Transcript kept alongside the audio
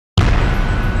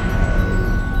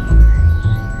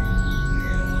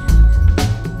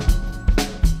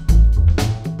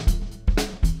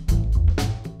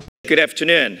Good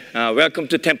afternoon. Welcome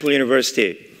to Temple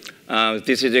University.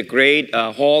 This is a great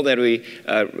hall that we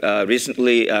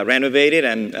recently renovated,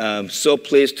 and I'm so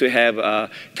pleased to have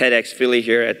TEDxPhilly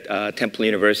here at Temple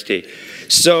University.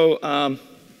 So I'm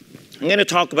going to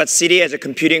talk about city as a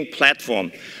computing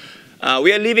platform.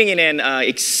 We are living in an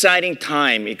exciting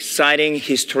time, exciting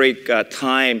historic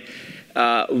time,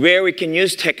 where we can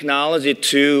use technology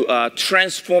to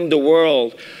transform the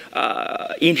world,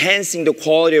 enhancing the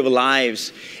quality of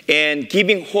lives, and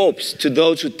giving hopes to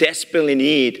those who desperately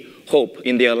need hope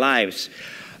in their lives.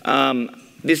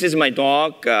 This is my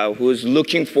dog who's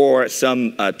looking for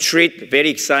some treat, very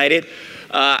excited.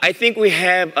 I think we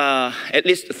have at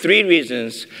least 3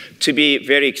 reasons to be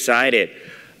very excited.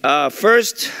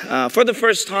 First, for the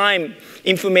first time,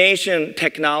 information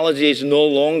technology is no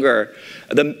longer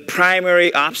the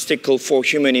primary obstacle for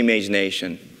human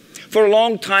imagination. For a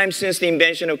long time since the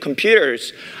invention of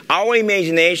computers, our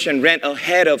imagination ran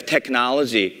ahead of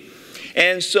technology.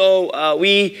 And so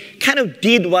we kind of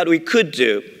did what we could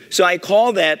do. So I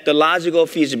call that the logical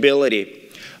feasibility.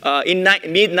 In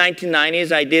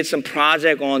mid-1990s, I did some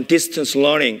project on distance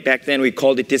learning. Back then, we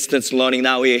called it distance learning.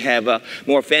 Now we have a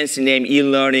more fancy name,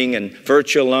 e-learning and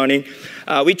virtual learning.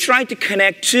 We tried to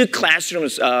connect 2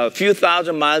 classrooms a few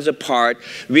thousand miles apart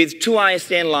with 2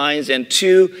 ISDN lines and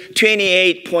 2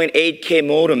 28.8K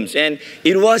modems. And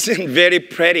it wasn't very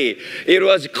pretty. It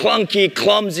was clunky,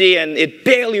 clumsy, and it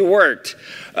barely worked.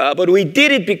 But we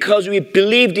did it because we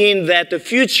believed in that the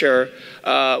future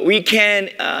we can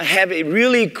have a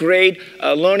really great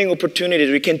learning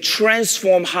opportunities. We can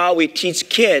transform how we teach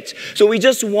kids. So we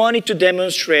just wanted to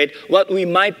demonstrate what we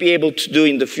might be able to do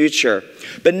in the future.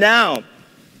 But now,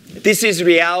 this is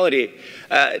reality.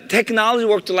 Technology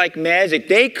worked like magic.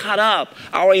 They cut up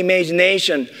our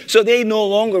imagination, so they no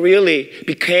longer really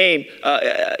became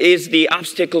is the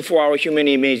obstacle for our human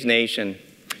imagination.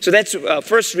 So that's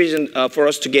first reason for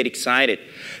us to get excited.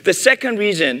 The second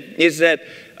reason is that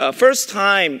first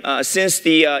time since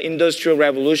the Industrial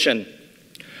Revolution,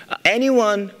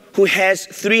 anyone who has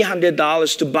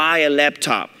 $300 to buy a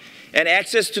laptop and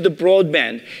access to the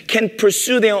broadband can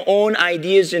pursue their own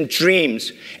ideas and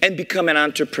dreams and become an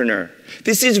entrepreneur.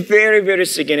 This is very, very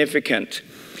significant.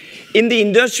 In the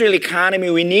industrial economy,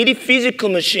 we needed physical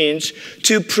machines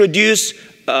to produce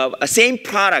same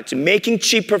products, making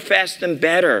cheaper, faster, and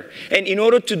better. And in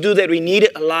order to do that, we needed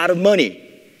a lot of money.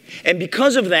 And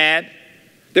because of that,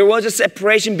 there was a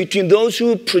separation between those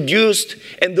who produced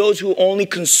and those who only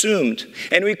consumed.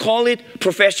 And we call it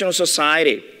professional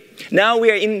society. Now we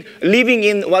are living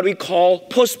in what we call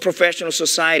post-professional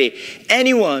society.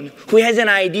 Anyone who has an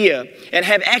idea and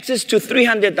have access to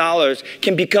 $300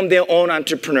 can become their own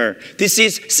entrepreneur. This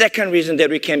is second reason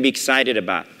that we can be excited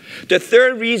about. The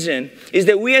third reason is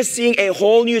that we are seeing a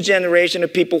whole new generation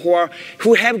of people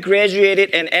who have graduated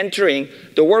and entering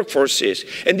the workforces.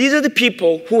 And these are the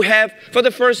people who have, for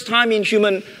the first time in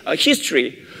human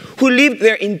history, who lived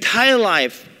their entire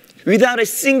life without a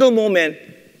single moment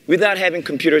without having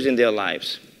computers in their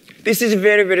lives. This is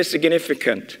very, very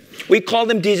significant. We call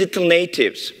them digital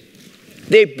natives.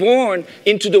 They're born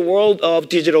into the world of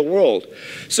digital world.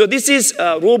 So this is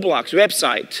Roblox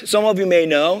website. Some of you may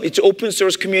know. It's open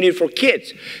source community for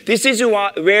kids. This is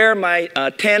where my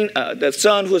the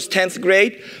son who's 10th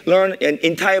grade learned an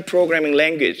entire programming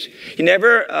language. He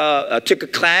never took a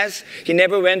class. He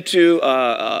never went to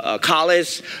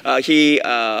college. He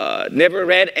never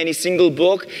read any single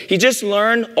book. He just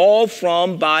learned all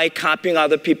by copying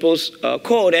other people's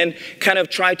code and kind of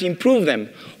tried to improve them.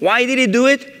 Why did he do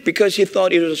it? Because he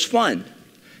thought it was fun.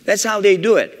 That's how they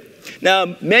do it.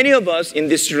 Now, many of us in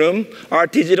this room are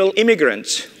digital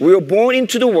immigrants. We were born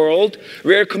into the world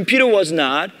where a computer was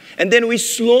not, and then we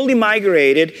slowly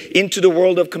migrated into the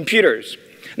world of computers.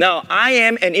 Now, I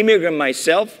am an immigrant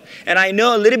myself, and I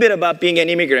know a little bit about being an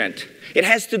immigrant. It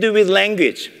has to do with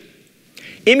language.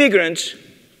 Immigrants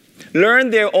learn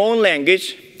their own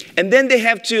language, and then they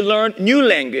have to learn new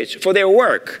language for their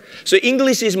work. So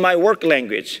English is my work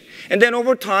language. And then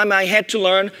over time, I had to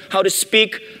learn how to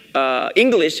speak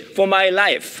English for my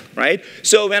life, right?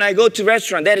 So when I go to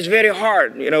restaurant, that is very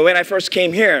hard. You know, when I first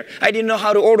came here, I didn't know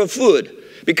how to order food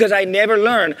because I never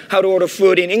learned how to order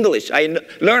food in English. I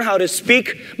learned how to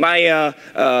speak my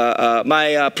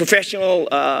professional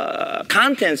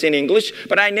contents in English,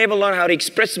 but I never learned how to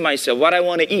express myself, what I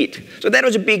want to eat. So that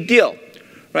was a big deal,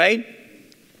 right?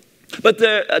 But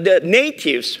the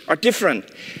natives are different.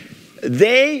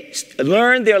 They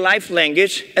learn their life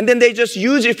language, and then they just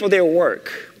use it for their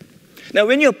work. Now,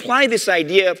 when you apply this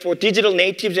idea for digital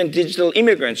natives and digital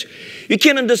immigrants, you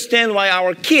can understand why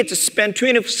our kids spend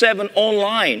 24/7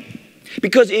 online,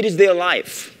 because it is their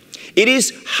life. It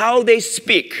is how they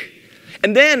speak.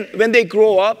 And then when they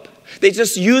grow up, they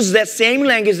just use that same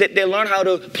language that they learn how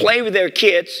to play with their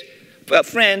kids,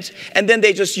 friends, and then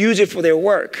they just use it for their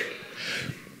work.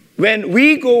 When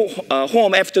we go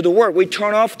home after the work, we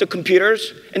turn off the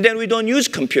computers, and then we don't use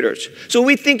computers. So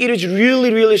we think it is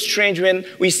really, really strange when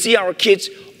we see our kids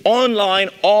online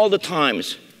all the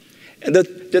times. And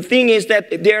the thing is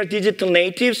that they are digital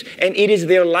natives, and it is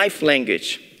their life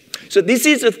language. So this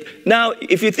is, now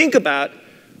if you think about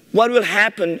what will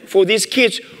happen for these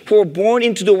kids who are born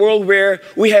into the world where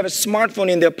we have a smartphone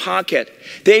in their pocket.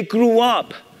 They grew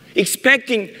up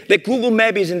expecting that Google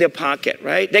Map is in their pocket,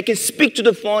 right? They can speak to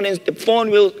the phone, and the phone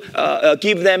will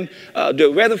give them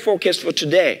the weather forecast for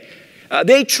today.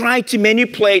 They try to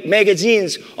manipulate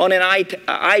magazines on an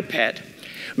iPad.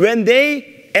 When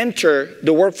they enter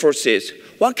the workforces,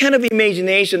 what kind of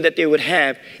imagination that they would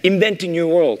have inventing new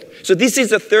world? So this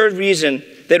is the third reason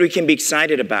that we can be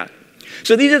excited about.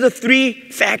 So these are the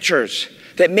three factors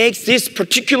that makes this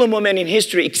particular moment in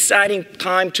history exciting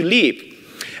time to live.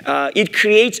 It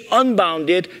creates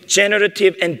unbounded,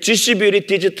 generative, and distributed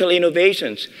digital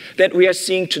innovations that we are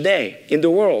seeing today in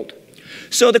the world.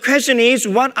 So the question is,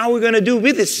 what are we going to do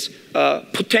with this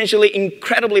potentially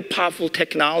incredibly powerful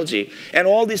technology and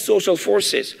all these social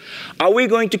forces? Are we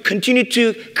going to continue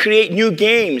to create new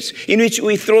games in which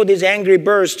we throw these angry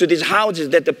birds to these houses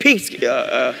that the pigs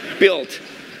built?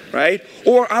 Right?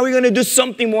 Or are we going to do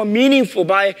something more meaningful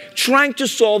by trying to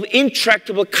solve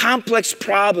intractable, complex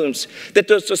problems that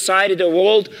the society, the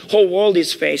whole world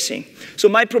is facing? So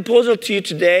my proposal to you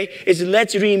today is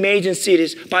let's reimagine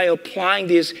cities by applying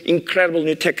these incredible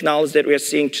new technologies that we are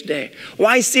seeing today.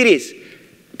 Why cities?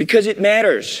 Because it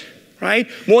matters, right?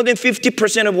 More than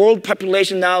 50% of world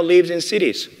population now lives in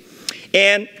cities.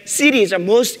 And cities are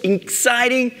most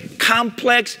exciting,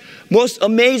 complex, most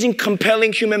amazing,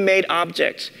 compelling human-made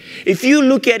objects. If you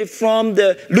look at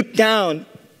it look down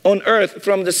on Earth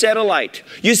from the satellite,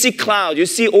 you see clouds, you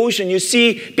see ocean, you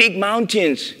see big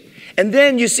mountains, and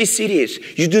then you see cities.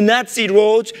 You do not see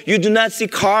roads, you do not see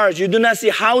cars, you do not see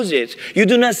houses, you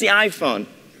do not see iPhone.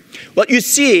 What you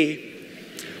see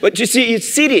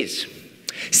is cities.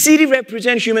 City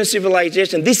represents human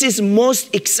civilization. This is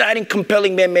most exciting,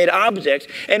 compelling man-made objects,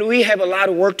 and we have a lot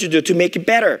of work to do to make it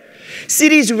better.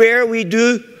 City is where we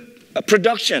do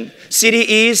production.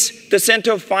 City is the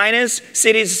center of finance.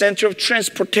 City is the center of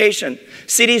transportation.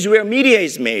 City is where media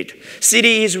is made.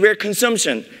 City is where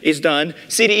consumption is done.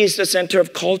 City is the center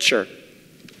of culture.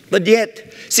 But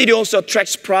yet, city also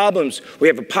attracts problems. We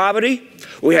have poverty,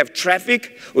 we have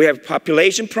traffic, we have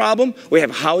population problem, we have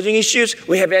housing issues,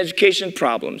 we have education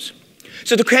problems.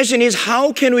 So the question is,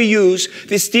 how can we use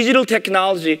this digital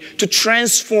technology to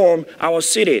transform our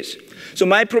cities? So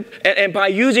by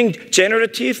using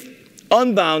generative,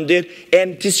 unbounded,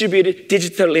 and distributed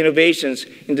digital innovations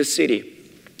in the city.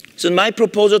 So my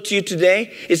proposal to you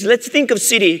today is let's think of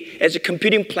city as a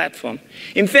computing platform.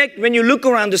 In fact, when you look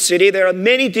around the city, there are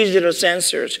many digital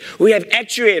sensors. We have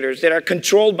actuators that are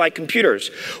controlled by computers.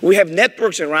 We have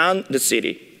networks around the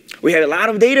city. We have a lot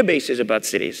of databases about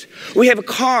cities. We have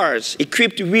cars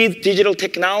equipped with digital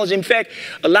technology. In fact,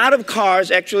 a lot of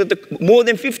cars, actually, more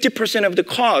than 50% of the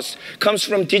cost comes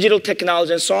from digital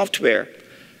technology and software.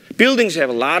 Buildings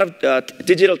have a lot of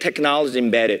digital technology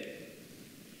embedded.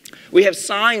 We have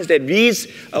signs that reads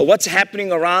what's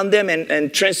happening around them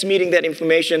and transmitting that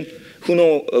information who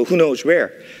knows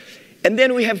where. And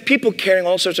then we have people carrying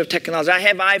all sorts of technology. I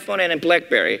have iPhone and a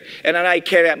BlackBerry, and then I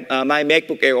carry my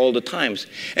MacBook Air all the times.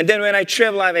 And then when I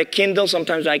travel, I have a Kindle.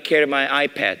 Sometimes I carry my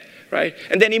iPad, right?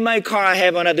 And then in my car, I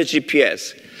have another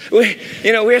GPS.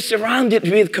 We're surrounded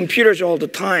with computers all the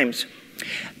times.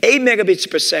 8 megabits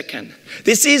per second.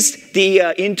 This is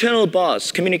the internal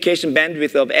bus communication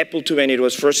bandwidth of Apple II when it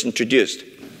was first introduced.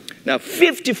 Now,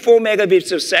 54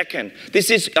 megabits per second. This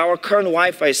is our current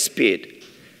Wi-Fi speed.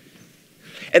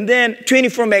 And then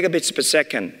 24 megabits per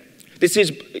second. This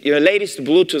is latest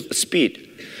Bluetooth speed.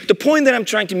 The point that I'm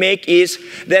trying to make is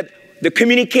that the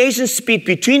communication speed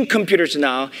between computers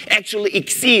now actually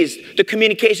exceeds the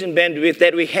communication bandwidth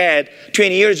that we had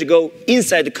 20 years ago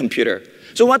inside the computer.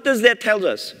 So what does that tell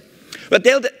us? But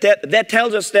that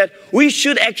tells us that we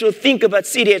should actually think about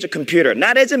city as a computer,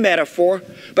 not as a metaphor,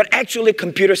 but actually a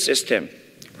computer system,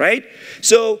 right?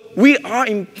 So we are,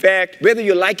 in fact, whether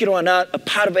you like it or not, a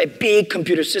part of a big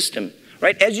computer system,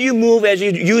 right? As you move, as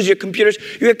you use your computers,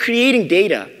 you are creating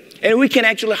data, and we can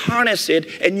actually harness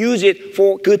it and use it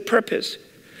for good purpose.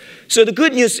 So the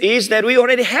good news is that we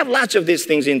already have lots of these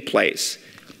things in place.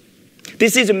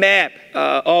 This is a map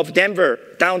of Denver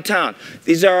downtown.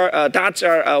 These are dots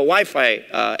are Wi-Fi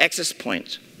access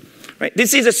points, Right?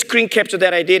 This is a screen capture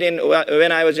that I did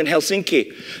when I was in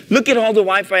Helsinki. Look at all the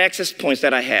Wi-Fi access points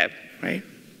that I have. Right?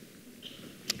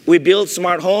 We build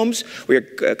smart homes. We're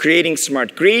creating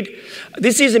smart grid.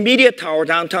 This is a media tower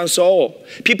downtown Seoul.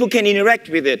 People can interact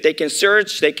with it. They can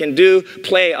search. They can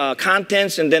play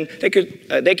contents, and then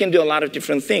they can do a lot of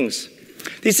different things.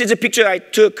 This is a picture I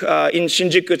took in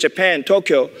Shinjuku, Japan,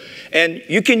 Tokyo. And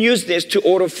you can use this to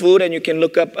order food, and you can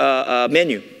look up a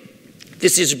menu.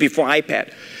 This is before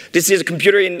iPad. This is a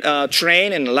computer in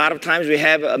train, and a lot of times we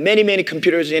have many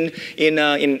computers in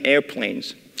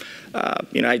airplanes.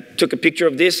 I took a picture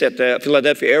of this at the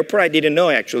Philadelphia airport. I didn't know,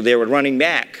 actually, they were running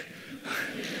back.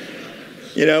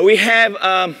 We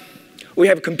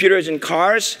have computers in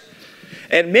cars.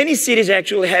 And many cities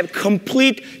actually have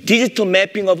complete digital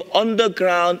mapping of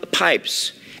underground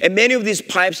pipes. And many of these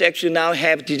pipes actually now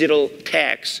have digital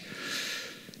tags.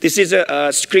 This is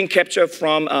a screen capture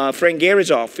from Frank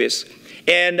Gehry's office.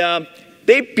 And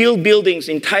they build buildings,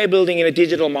 entire building in a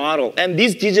digital model. And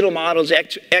these digital models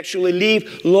actually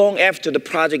live long after the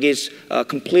project is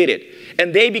completed.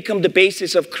 And they become the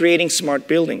basis of creating smart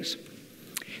buildings.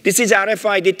 This is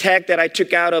RFID tag that I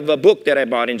took out of a book that I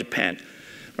bought in Japan.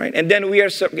 Right? And then we are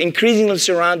increasingly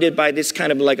surrounded by this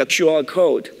kind of like a QR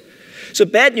code. So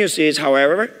bad news is,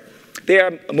 however, they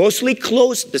are mostly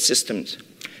closed, the systems.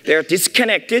 They are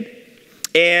disconnected,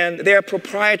 and they are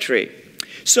proprietary.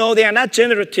 So they are not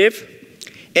generative,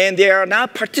 and they are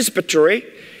not participatory,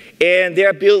 and they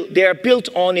are built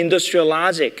on industrial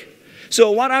logic.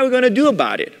 So what are we going to do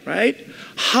about it, right?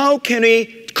 How can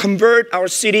we convert our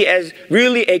city as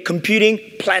really a computing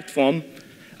platform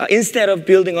instead of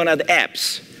building on other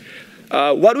apps?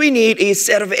 What we need is a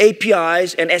set of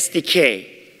APIs and SDK.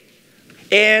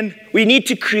 And we need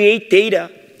to create data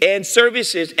and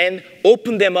services and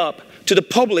open them up to the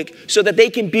public so that they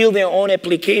can build their own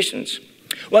applications.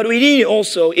 What we need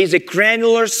also is a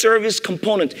granular service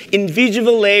component,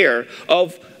 invisible layer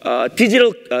of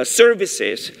digital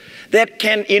services that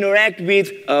can interact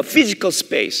with physical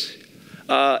space.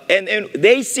 And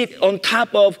they sit on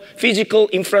top of physical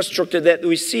infrastructure that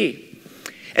we see.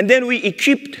 And then we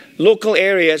equipped local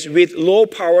areas with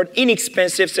low-powered,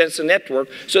 inexpensive sensor network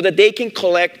so that they can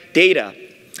collect data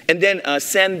and then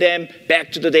send them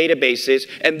back to the databases.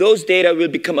 And those data will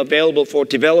become available for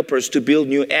developers to build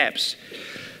new apps.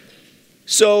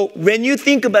 So when you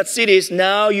think about cities,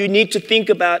 now you need to think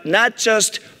about not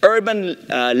just urban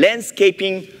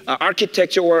landscaping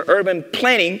architecture or urban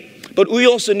planning, but we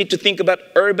also need to think about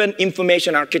urban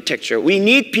information architecture. We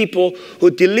need people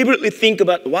who deliberately think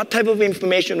about what type of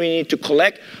information we need to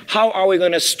collect, how are we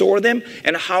going to store them,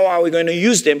 and how are we going to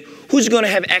use them, who's going to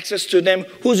have access to them,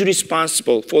 who's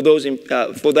responsible for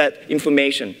that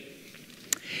information.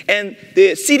 And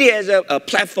the city as a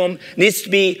platform needs to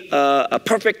be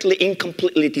perfectly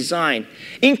incompletely designed.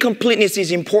 Incompleteness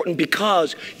is important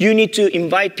because you need to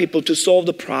invite people to solve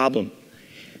the problem.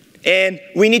 And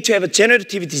we need to have a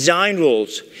generative design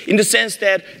rules in the sense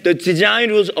that the design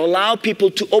rules allow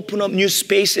people to open up new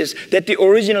spaces that the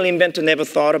original inventor never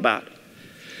thought about.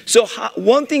 So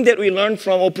one thing that we learned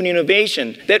from open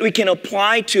innovation that we can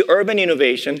apply to urban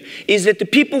innovation is that the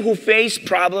people who face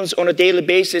problems on a daily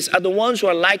basis are the ones who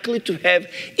are likely to have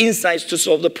insights to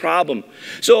solve the problem.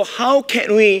 So how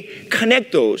can we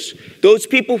connect those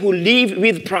people who live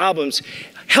with problems,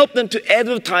 help them to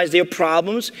advertise their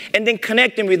problems, and then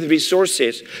connect them with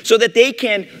resources so that they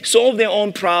can solve their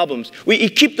own problems. We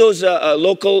equip those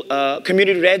local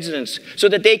community residents so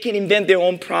that they can invent their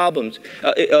own problems,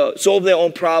 solve their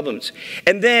own problems,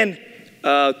 and then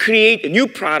create new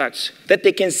products that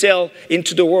they can sell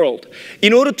into the world.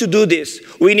 In order to do this,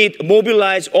 we need to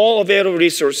mobilize all available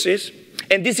resources,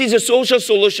 and this is a social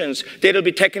solutions that will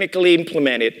be technically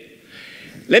implemented.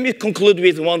 Let me conclude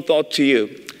with one thought to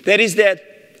you. That is that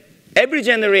every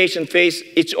generation faces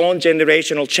its own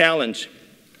generational challenge,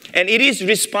 and it is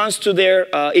response to their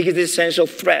existential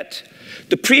threat.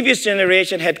 The previous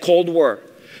generation had Cold War.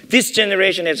 This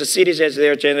generation has the cities as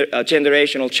their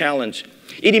generational challenge.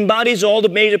 It embodies all the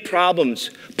major problems: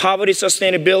 poverty,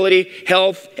 sustainability,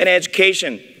 health, and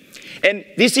education. And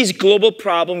this is a global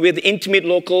problem with intimate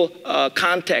local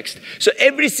context. So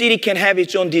every city can have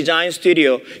its own design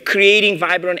studio, creating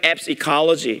vibrant apps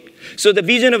ecology. So the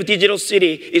vision of Digital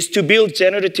City is to build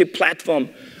generative platform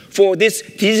for this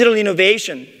digital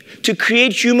innovation, to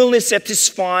create humanly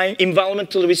satisfying,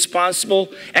 environmentally responsible,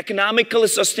 economically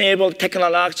sustainable,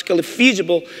 technologically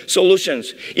feasible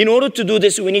solutions. In order to do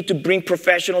this, we need to bring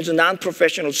professionals and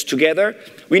non-professionals together.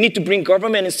 We need to bring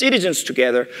government and citizens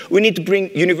together. We need to bring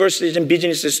universities and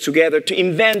businesses together to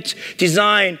invent,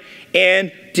 design,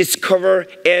 and discover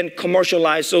and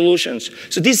commercialize solutions.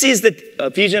 So this is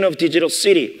the vision of Digital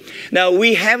City. Now,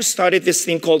 we have started this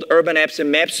thing called Urban Apps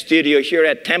and Map Studio here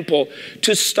at Temple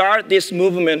to start this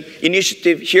movement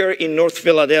initiative here in North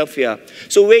Philadelphia.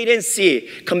 So wait and see.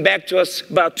 Come back to us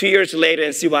about 2 years later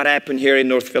and see what happened here in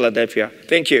North Philadelphia.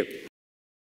 Thank you.